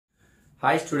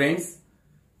Hi students,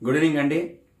 good evening అండి.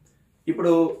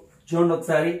 ఇప్పుడు చూడండి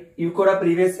ఒకసారి, ఇవి కూడా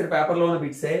ప్రీవియస్ ఇయర్ పేపర్ లో ఉన్న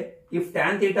బిట్సే. If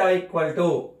tan theta equal to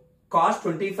cos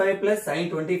 25 plus sin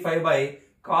 25 by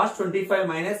cos 25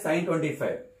 minus sin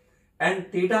 25 and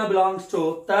theta belongs to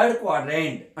third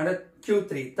quadrant అంటే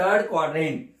Q3 third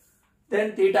quadrant,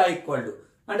 then theta equal to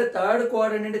అంటే థర్డ్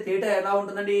క్వాడ్రంట్ అంటే theta ఎలా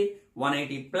ఉంటుందండి,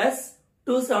 180 plus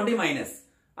 270 minus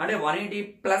అంటే 180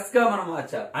 plus గా మనం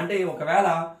మార్చాలి. అంటే ఒకవేళ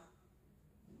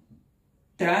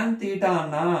tan theta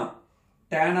అన్నా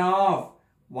tan ఆఫ్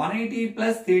 180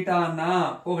 ప్లస్ theta అన్నా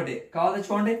ఒకటి కాదు.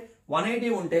 చూడండి 180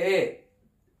 ఉంటే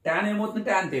tan ఏమవుతుంది,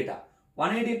 tan theta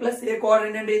 180 ప్లస్ ఏ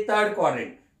క్వాడ్రంట్ అండి, థర్డ్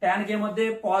క్వాడ్రంట్. tan కి ఏమవుతుంది,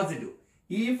 పాజిటివ్.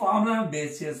 ఈ ఫార్ములా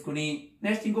బేస్ చేసుకుని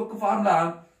నెక్స్ట్ ఇంకొక ఫార్ములా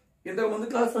ఇంతకు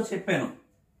ముందు క్లాస్ లో చెప్పాను,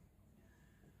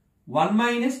 1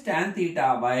 minus tan theta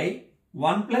by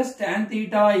 1 plus tan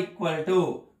theta equal to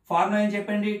formula ఏం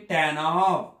చెప్పండి, tan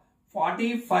of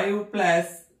 45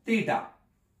 plus theta.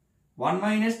 1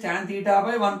 minus tan theta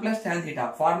by 1 plus tan theta.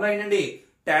 Formula ఏంటండి,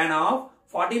 tan ఆఫ్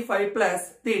 45 ప్లస్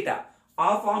theta. ఆ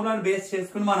ఫార్ములాను బేస్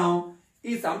చేసుకుని మనం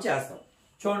ఈ సమ్ చేస్తాం.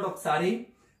 చూడండి ఒకసారి,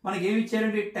 మనకి ఏమి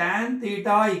ఇచ్చారండి, tan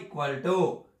theta equal to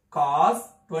cos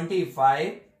 25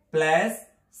 plus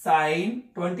sin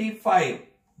 25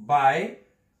 by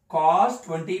cos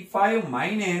 25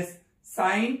 minus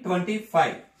sin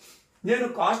 25. నేను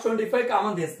cos 25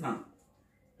 కామన్ తీస్తున్నాను.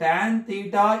 tan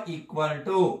theta equal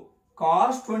to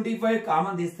cos 25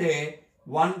 common తీస్తే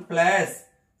 1 plus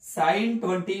sin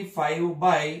 25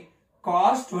 by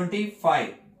cos 25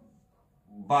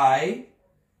 by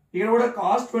ఇక్కడ కూడా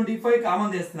cos 25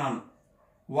 కామన్ తీస్తున్నాను,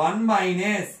 1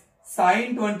 minus sin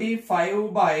 25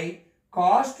 by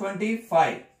cos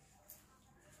 25.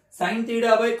 sin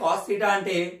theta by cos theta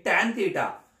అంటే tan theta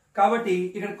కాబట్టి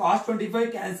ఇక్కడ cos 25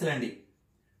 cancel అండి.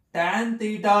 tan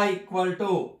theta equal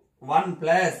to 1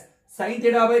 plus sin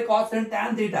theta by cos tan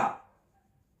theta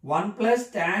 1 plus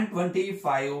tan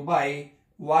 25 by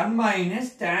 1 minus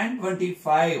tan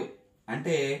 25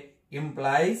 అంటే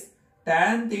implies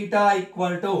tan theta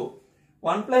equal to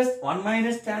 1 plus 1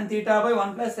 minus tan theta by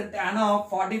 1 plus tan of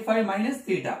 45 minus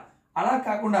theta. అలా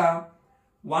కాకుండా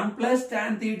 1 plus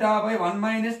tan theta by 1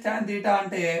 minus tan theta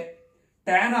అంటే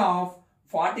tan of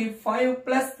 45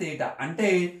 plus theta.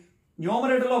 అంటే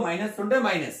numerator లో minus ఉంటే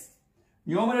minus,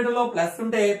 numerator లో plus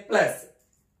ఉంటే plus.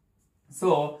 So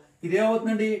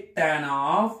ఇదేమవుతుందండి, tan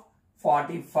of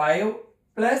 45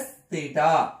 plus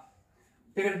theta.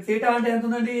 ఇక్కడ theta అంటే ఎంత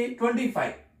ఉందండి,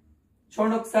 25.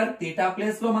 చూడండి ఒకసారి, theta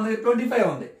ప్లేస్ లో మన దగ్గర 25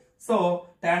 ఉంది. So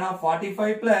tan of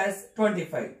 45 plus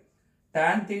 25.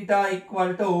 tan theta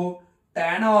equal to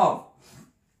tan of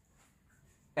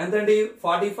ఎంతండి,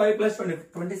 45 ప్లస్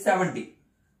 20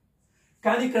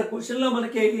 కానీ ఇక్కడ క్వశ్చన్ లో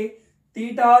మనకి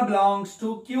theta belongs to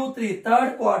Q3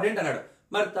 third quadrant అన్నాడు.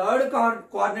 మరి థర్డ్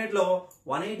కోఆర్డినేట్ లో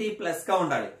 180 ప్లస్ గా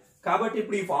ఉండాలి. కాబట్టి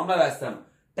ఇప్పుడు ఈ ఫార్ములా వేస్తాను,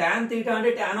 tan theta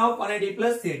అంటే tan ఆఫ్ 180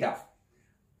 ప్లస్ theta.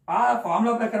 ఆ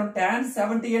ఫార్ములా ప్రకారం tan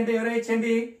 70 అంటే ఎవరో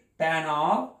ఇచ్చండి, tan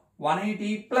ఆఫ్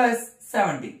 180 ప్లస్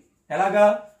 70. ఎలాగా,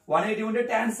 180 ఉంటే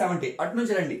tan 70 అటు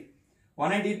నుంచి రండి,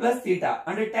 180 ప్లస్ theta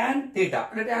అంటే tan theta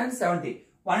అంటే tan 70.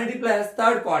 180 ప్లస్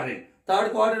థర్డ్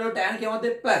క్వాడ్రంట్ లో tan కి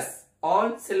ఏమవుతుంది, ప్లస్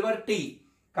ఆల్ సిల్వర్ టీ.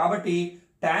 కాబట్టి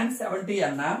tan 70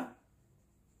 అన్నా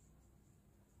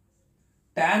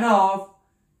tan ఆఫ్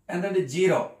ఎంతంటే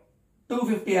 0,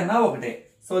 250 అన్నా ఒకటే.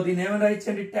 సో దీని ఏమైనా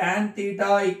ఇచ్చండి, tan theta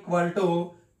equal to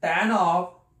tan of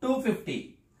 250.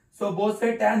 So both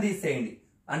side tan తీసేయండి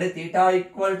అంటే theta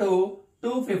ఈక్వల్ టు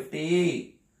 250.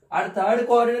 అది థర్డ్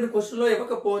క్వాడ్రంట్ క్వశ్చన్ లో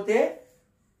ఇవ్వకపోతే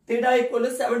theta ఈక్వల్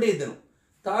టు 70 ఇద్దాం.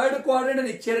 థర్డ్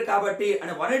క్వాడ్రంట్ ఇచ్చారు కాబట్టి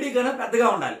అంటే 180 కన్నా పెద్దగా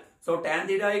ఉండాలి. So tan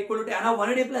theta equal to tan of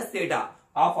 180 plus theta.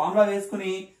 ఆ ఫార్ములా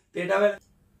వేసుకుని theta.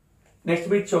 నెక్స్ట్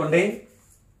బిట్ చూడండి,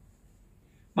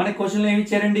 మన క్వశ్చన్ లో ఏమి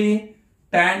ఇచ్చారండి,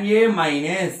 tan a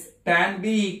minus tan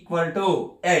b equal to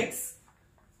x.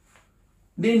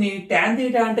 దీన్ని tan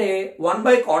theta అంటే 1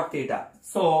 by cot theta.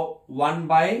 So 1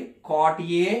 by cot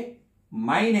a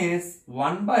minus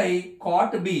 1 by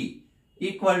cot b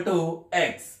equal to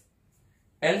x.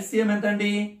 LCM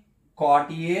ఎంతండి, cot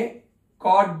a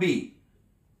cot b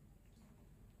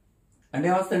అంటే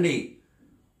వస్తుంది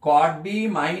cot b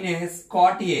minus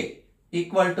cot a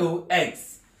equal to x.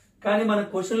 కానీ మన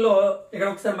question లో ఇక్కడ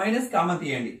ఒకసారి మైనస్ కామన్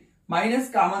తీయండి. మైనస్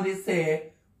కామన్ తీస్తే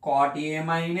cot a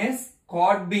minus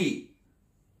cot b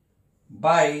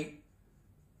by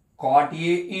cot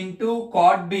a into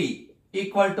cot b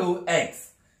equal to x.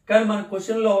 కానీ మన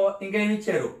క్వశ్చన్ లో ఇంకా ఏమి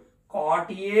ఇచ్చారు, cot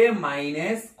a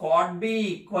minus cot b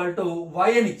equal to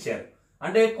y అని ఇచ్చారు.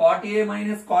 అంటే cot a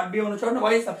minus cot b ఉన్న చోట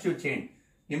y సబ్స్టిట్యూట్ చేయండి.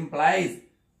 Implies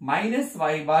minus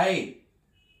y by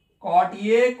cot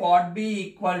a cot b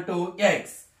equal to x.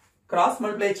 Cross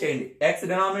multiply చేయండి. x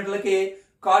డినామినేటర్లకి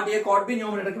cot a cot b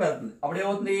న్యూమరేటర్కి వెళ్తుంది. అప్పుడు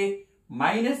ఏమవుతుంది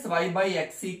 -y/x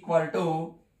equal to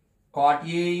cot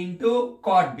a into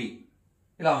cot b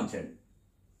ఇలా ఉంచండి.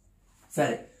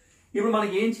 సరే, ఇప్పుడు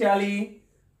మనకి ఏం చేయాలి?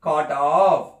 cot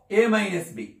of a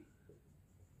minus b,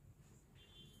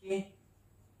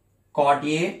 cot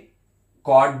a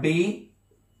cot b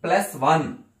plus 1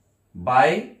 by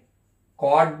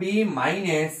cot b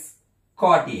minus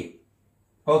cot a.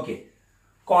 Okay,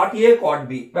 cot a cot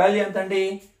b value ఎంత అండి?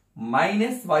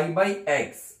 -y/x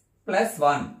plus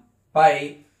 1 by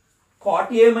cot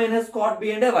a minus cot b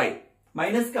అంటే y,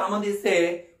 మైనస్ కామన్ తీస్తే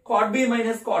cot b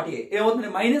minus cot a ఏమవుతుంది?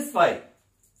 -y.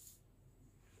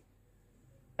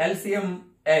 LCM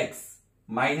x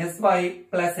minus y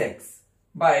plus x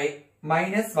by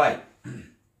minus y.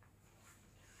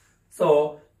 So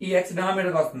ఈ x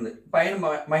denominator వస్తుంది, పైన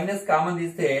minus common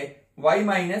తీస్తే y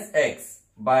minus x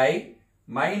by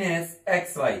minus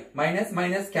xy, minus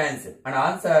minus cancel and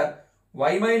answer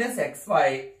y minus xy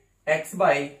x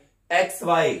by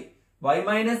xy, y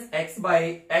minus x by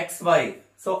xy.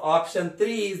 So option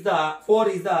 4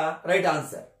 is the right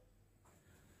answer.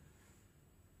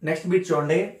 Next bit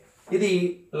చూడండి, ఇది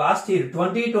last year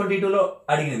 2022లో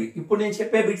అడిగినవి. ఇప్పుడు నేను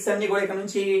చెప్పే bits అన్ని కూడా ఇక్కడ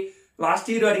నుంచి last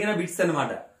year అడిగిన బిట్స్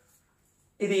అన్నమాట.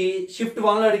 ఇది షిఫ్ట్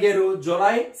 1 లో అడిగారు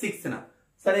జూలై 6th.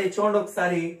 సరే చూడండి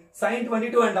ఒకసారి, sin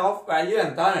 22.5 వాల్యూ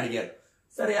ఎంత అని అడిగారు.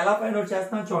 సరే ఎలా ఫైండ్ అవుట్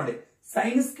చేస్తున్నాం చూడండి.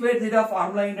 sin స్క్వేర్ థీటా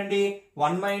ఫార్ములా ఏంటండి?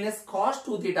 1 minus cos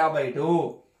 2 theta by 2.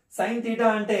 sin theta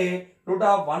అంటే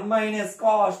 √1 minus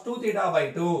cos 2 theta by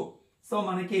 2. So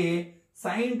మనకి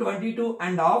sin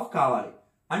 22.5 కావాలి.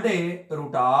 అంటే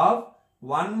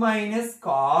 √1 minus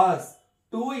cos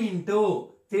 2 into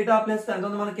theta plus ఎంత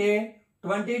ఉంది మనకి?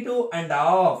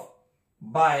 22.5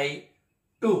 బై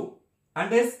 2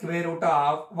 అంటే square root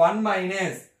of 1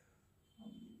 minus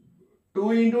 2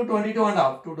 into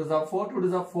 22.5, 2 to the 4, 2 to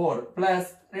the 4 plus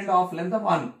 2 of length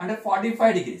 1 అంటే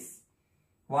 45 degrees.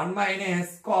 1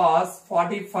 minus cos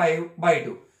 45 by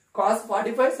 2. cos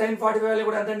 45 sin 45 value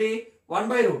కూడా ఎంతండి?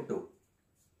 1/√2.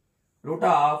 Root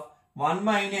of 1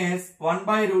 minus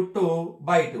 1/√2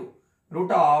 by 2.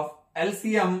 Root of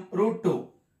LCM √2.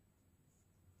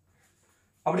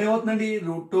 అప్పుడు ఏమవుతుందండి?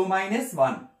 √2 minus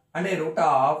 1 అంటే రూట్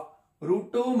ఆఫ్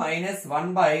 √2 minus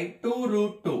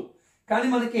 1/2√2. కానీ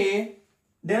మనకి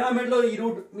denominator లో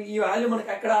ఈ వాల్యూ మనకి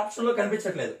ఎక్కడ ఆప్షన్ లో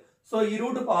కనిపించట్లేదు. సో ఈ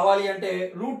రూట్ పోవాలి అంటే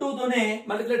 √2 తోనే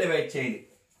మల్టిప్లై డివైడ్ చేయండి.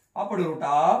 అప్పుడు రూట్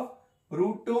ఆఫ్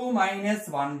 √2 minus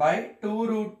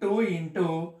 1/2√2 ఇంటూ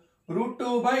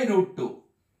 √2/√2.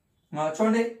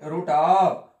 చూడండి, root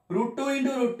of √2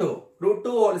 into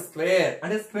 √2 whole square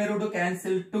అంటే square root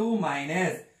cancel 2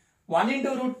 minus 1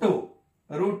 into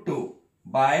 √2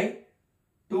 by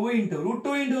 2 into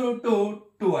 √2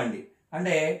 2 అండి.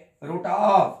 అంటే root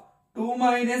of 2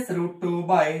 minus √2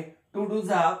 by 2 to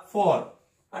the 4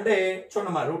 అంటే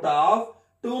చూడమ్మా రూట్ ఆఫ్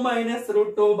 2 మైనస్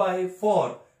 √2 బై 4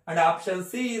 అంటే option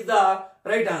C is the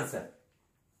right answer.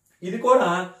 ఇది కూడా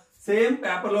same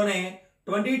paper లోనే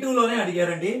 22 లోనే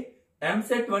అడిగారండి.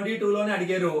 Eamcet 22 లోనే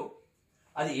అడిగారు.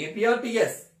 అది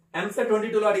APRTS Eamcet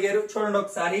 22 లో అడిగారు. చూడండి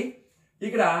ఒకసారి,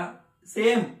 ఇక్కడ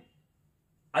సేమ్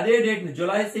అదే డేట్ ని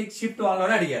జూలై 6 షిఫ్ట్ 1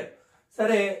 లోనే అడిగారు.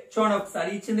 సరే చూడండి ఒకసారి,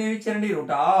 ఇచ్చింది ఏమి ఇచ్చారండి?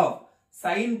 Root of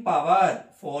sin power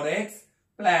 4x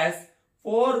plus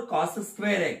 4 cos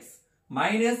square x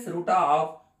minus root of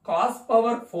cos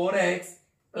power 4x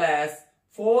plus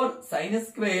 4 sin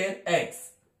square x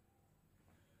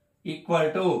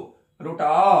equal to root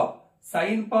of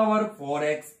sin power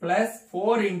 4x plus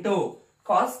 4 into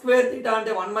cos square theta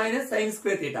అంటే 1 minus sin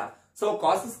square theta. So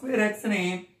cos square x ని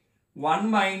 1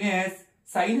 minus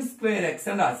sin square x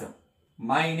అని రాసాం.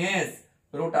 Minus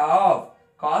root of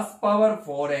cos power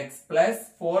 4x plus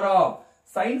 4 of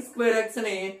sin square x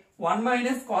ని 1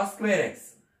 minus cos square x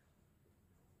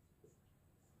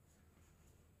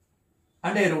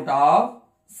అంటే root of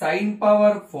sin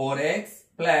power 4x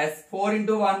plus 4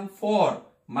 into 1 4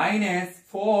 minus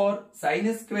 4 sin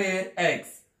square x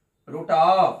root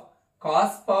of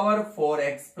cos power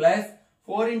 4x plus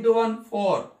 4 into 1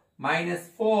 4 minus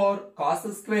 4 cos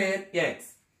square x.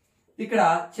 ఇక్కడ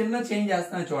చిన్న change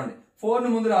చేస్తున్నా చూడండి, 4 ని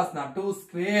ముందు రాస్తున్నా 2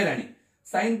 square అని.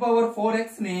 sin పవర్ 4x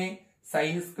ని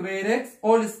sin square x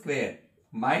whole square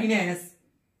minus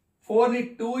 4 ని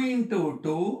 2 ఇంటూ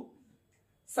 2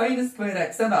 sin స్క్వేర్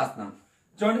x అని రాస్తున్నాం.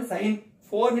 చూడండి, sin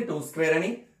 4 ని 2 స్క్వేర్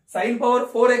అని, sin పవర్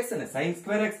 4x అని sin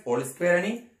square x whole square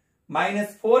అని,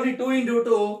 మైనస్ 4 ని 2 into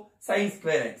 2 sin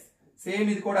square x. Same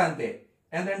ఇది కూడా అంతే.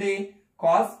 ఎంతండి?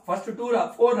 cos ఫస్ట్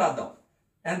 4 రాద్దాం.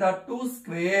 ఎంత? 2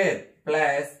 square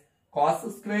plus cos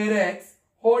square x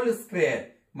whole square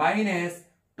minus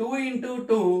 2 into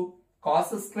 2 cos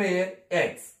square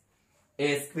x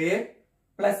a square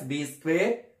plus b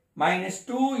square minus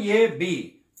 2ab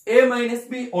a minus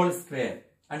b whole square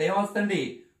అంటే ఏమొస్తుంది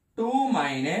 2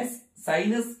 minus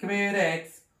sin square x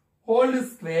whole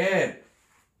square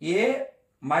a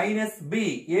minus b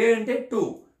a అంటే 2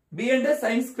 b అంటే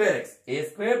sin square x a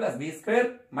square plus b square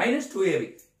minus 2ab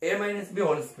a minus b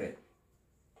whole square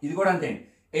ఇది కూడా అంతే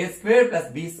a square plus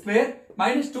b square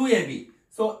minus 2ab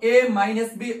so a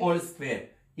minus b whole square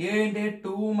a అంటే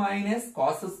 2 minus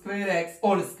cos square x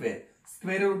whole square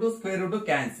square root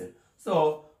cancel so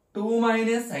 2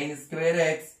 minus sin square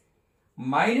x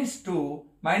minus 2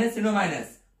 minus into minus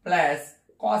plus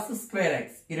cos square x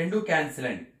ఈ రెండు cancel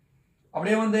అండి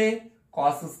అప్పుడు ఏముంది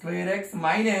cos square x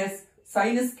minus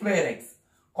sin square x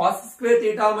cos square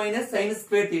theta minus sin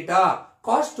square theta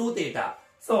cos 2 theta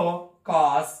so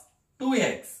cos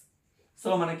 2x so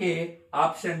మనకి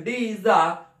option D is the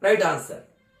right answer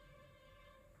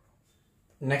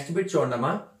next bit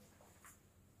చూడమ్మా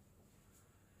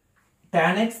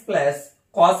tan x plus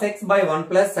cos x by 1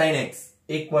 plus sin x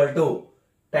equal to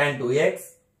tan 2x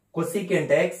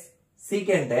cosecant x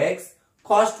secant x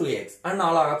cos 2x and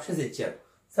నాలుగు options ఇచ్చారు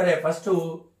సరే first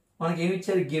మనకి ఏమి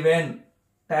ఇచ్చారు given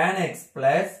tan x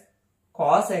plus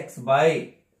cos x by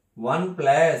 1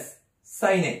 plus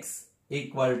sin x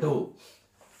equal to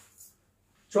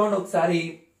చూడండి ఒకసారి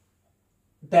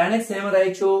tan x ఏమి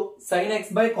రాయొచ్చు sin x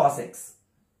by cos x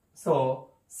so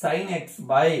sin x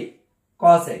by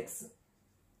cos x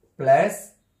plus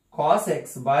cos x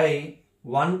by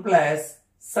 1 plus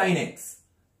sin x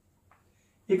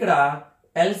ఇక్కడ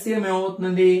LCM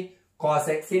ఏమవుతుంది cos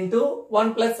x into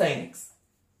 1 plus sin x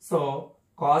so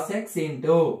cos x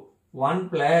into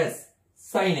 1 plus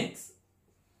sin x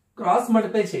cross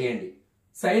multiply చేయండి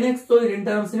sin x తో ఈ రెండు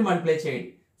terms ని multiply చేయండి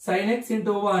sin x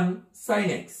into 1 sin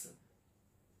x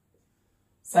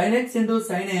sin x into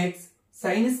sin x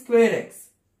sin square x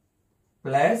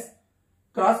plus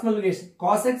cross multiplication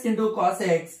cos x into cos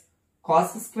x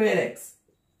cos square x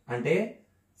అంటే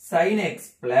sin x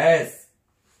plus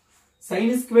sin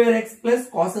square x plus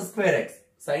cos square x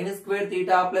sin square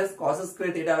theta plus cos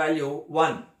square theta value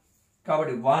 1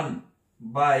 కాబట్టి 1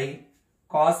 by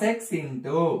cos x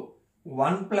into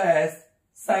 1 plus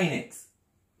sin x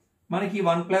మనకి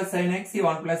 1 plus sin x ఈ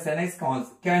 1 plus sin x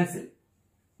cancel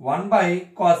 1 by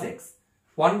cos x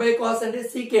 1 by cos అంటే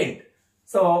secant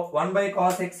so 1 by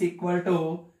cos x equal to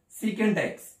secant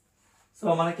x so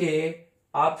మనకి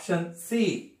option C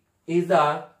is the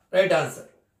right answer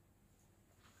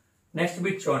next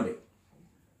bit చూడండి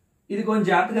ఇది కొంచెం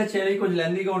జాగ్రత్తగా చేయాలి కొంచెం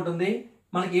లెంతీగా ఉంటుంది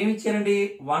మనకి ఏమి ఇచ్చారండి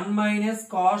 1 minus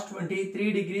cos 23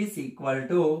 degrees equal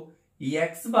to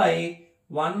x by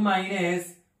 1 minus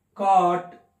cot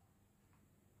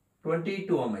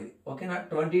 22 అమ్మాయి ఓకేనా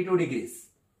 22 degrees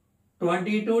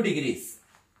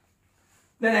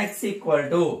then x equal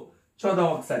to చూద్దాం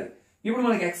ఒకసారి ఇప్పుడు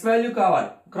మనకి x వాల్యూ కావాలి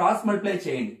క్రాస్ మల్టిప్లై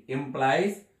చేయండి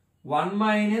implies 1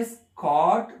 minus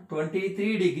cot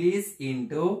 23 degrees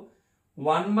into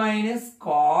 1 minus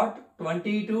cot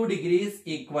 22 degrees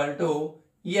equal to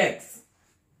x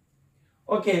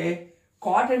okay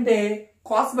cot అంటే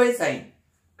cos by sin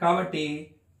కాబట్టి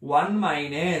 1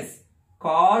 minus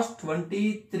cos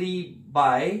 23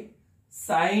 by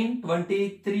sin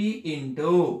 23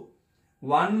 into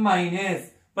 1 minus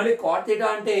మళ్ళీ cot theta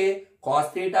అంటే cos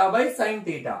theta by sin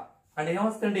theta అంటే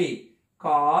ఏమొస్తుంది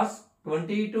cos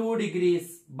 22 degrees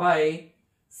by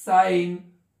sin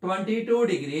 22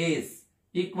 degrees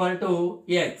equal to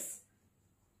x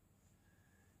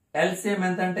LCM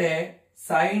ఎంత అంటే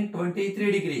sin 23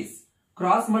 degrees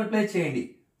cross multiply చేయండి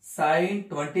sin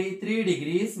 23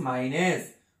 degrees minus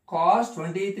cos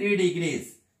 23 degrees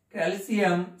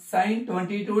LCM sin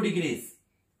 22 degrees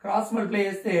cross multiply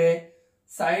చేస్తే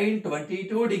sin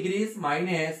 22 degrees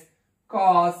minus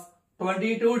cos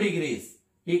 22 degrees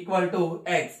equal to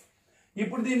x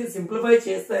ఇప్పుడు దీన్ని simplify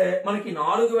చేస్తే మనకి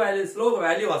 4 values లో ఒక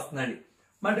వాల్యూ వస్తుందండి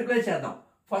మల్టిప్లై చేద్దాం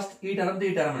ఫస్ట్ ఈ టర్మ్ తో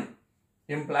ఈ టర్మ్ అని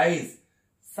implies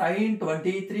sin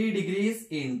 23 degrees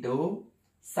into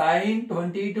sin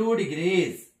 22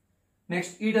 degrees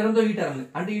next ఈ టర్మ్ తో ఈ టర్మ్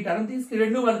అంటే ఈ టర్మ్ తీసుకు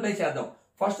రెండు మల్టిప్లై చేద్దాం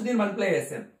ఫస్ట్ దీన్ని మల్టిప్లై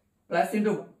చేస్తాం plus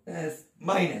into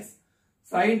minus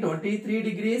sin 23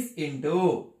 degrees into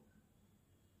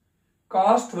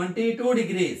cos 22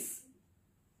 degrees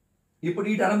ఇప్పుడు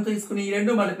ఈ టర్మ్ తీసుకుని ఈ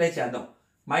రెండు మల్టిప్లై చేద్దాం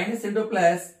minus into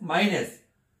plus minus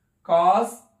cos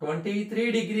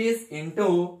 23 degrees into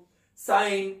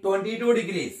sin 22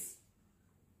 degrees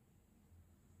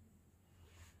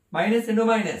minus into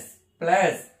minus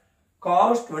plus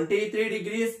cos 23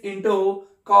 degrees into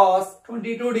cos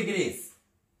 22 degrees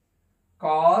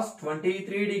cos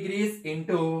 23 degrees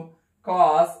into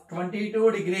cos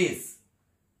 22 degrees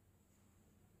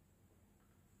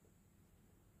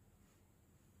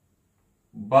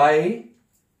by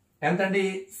ఎంతండి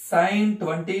sin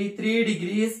 23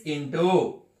 degrees into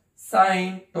sin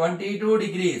 22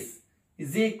 degrees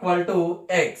is equal to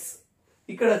x.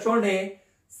 ఇక్కడ చూడండి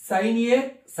sin A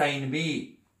sin B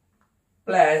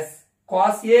plus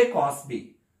cos A cos B,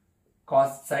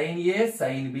 cos sin A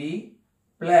sin B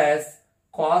plus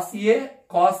cos A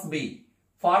cos B.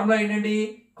 Formula ఏంటండి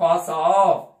cos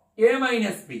of A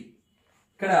minus B.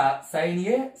 ఇక్కడ sin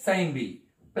A sin B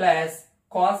plus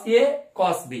cos A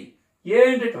cos B. A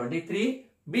అంటే 23,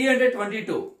 B అంటే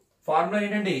 22. Formula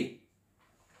ఏంటండి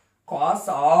cos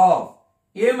of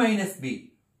A minus B,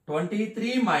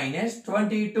 23 minus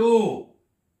 22.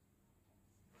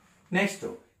 Next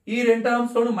ఈ రెండు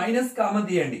terms లోను minus common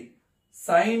తీయండి.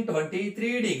 sin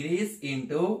 23 degrees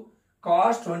into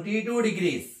cos 22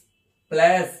 degrees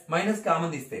plus minus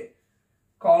common తీస్తే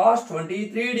cos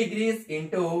 23 degrees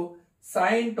into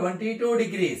sin 22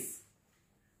 degrees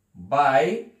by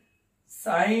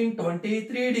sin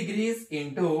 23 degrees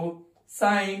into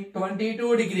sin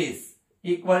 22 degrees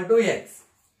equal to x.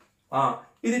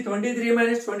 ఇది 23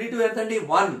 minus 22 ఎంతండి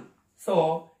 1. So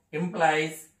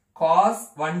implies cos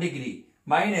 1 degree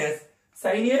minus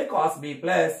sin A cos B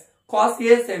plus cos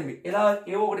A sin B. ఇలా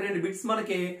ఏవో ఒకటి రెండు bits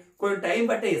మనకి కొంచెం time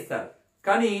పట్టే ఇస్తారు,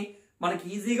 కానీ మనకి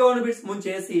ఈజీగా ఉన్న బిట్స్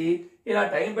ముంచేసి ఇలా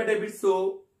టైం పెట్టే బిట్స్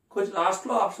కొంచెం లాస్ట్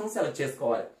లో ఆప్షన్ సెలెక్ట్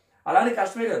చేసుకోవాలి. అలానే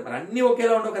కష్టమే కదా, మరి అన్ని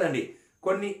ఒకేలా ఉండవు కదండి.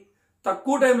 కొన్ని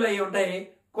తక్కువ టైంలో అవి ఉంటాయి,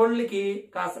 కొన్నికి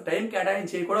కాస్త టైం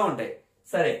కేటాయించేవి కూడా ఉంటాయి.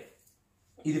 సరే,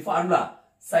 ఇది formula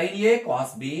sin A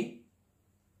cos B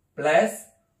plus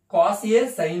cos A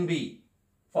sin B.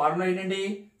 Formula ఏంటండి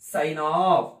sin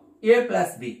of A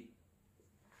plus B.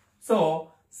 So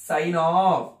sin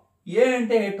of A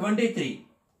అంటే 23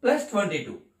 ప్లస్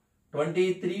 22,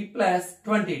 23 ప్లస్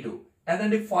 22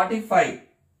 ఎంతండి 45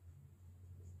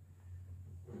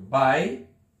 by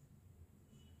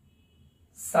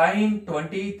sin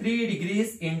 23 degrees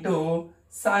into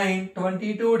sin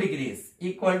 22 degrees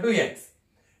equal to x.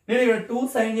 నేను ఇక్కడ 2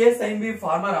 sin A sin B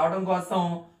formula రావడం కోసం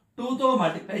 2 తో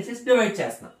multiply చేసి divide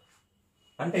చేస్తున్నా.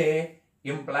 అంటే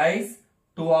implies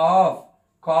 2 of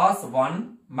cos 1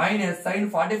 minus sin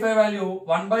 45 value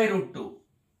 1 by root 2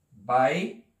 by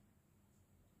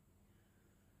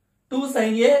 2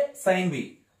 sin A sin B.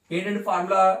 ఏంటంటే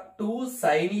formula 2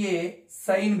 sin A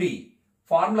sin B.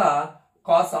 Formula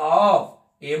cos of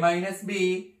A minus B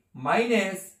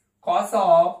minus cos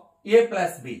of A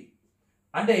plus B.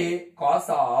 అంటే cos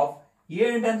of A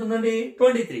అంటే ఎంత ఉందండి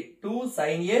 23, 2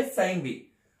 sin A sin B.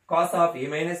 cos of A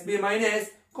minus B minus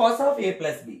cos of A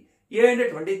plus B. A అంటే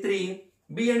 23,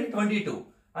 B అంటే 22.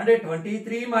 అంటే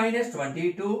 23 minus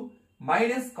 22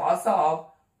 minus cos of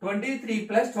 23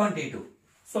 plus 22.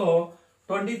 So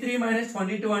 23 minus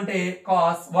 22 అంటే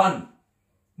cos 1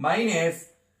 minus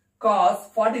cos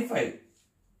 45.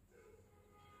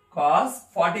 cos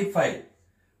 45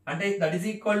 అంటే that is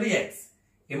equal to x.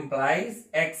 Implies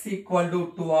x equal to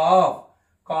 2 of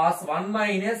cos 1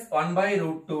 minus 1 by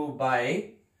root 2 by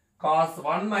cos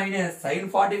 1 minus sin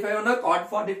 45 ఉన్న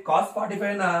cos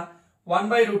 45 ఉన్న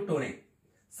 1 by root 2 ని.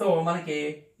 So మనకి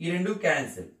ఈ రెండు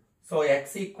cancel. So x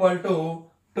equal to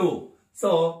 2.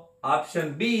 So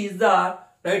option B is the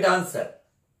right answer.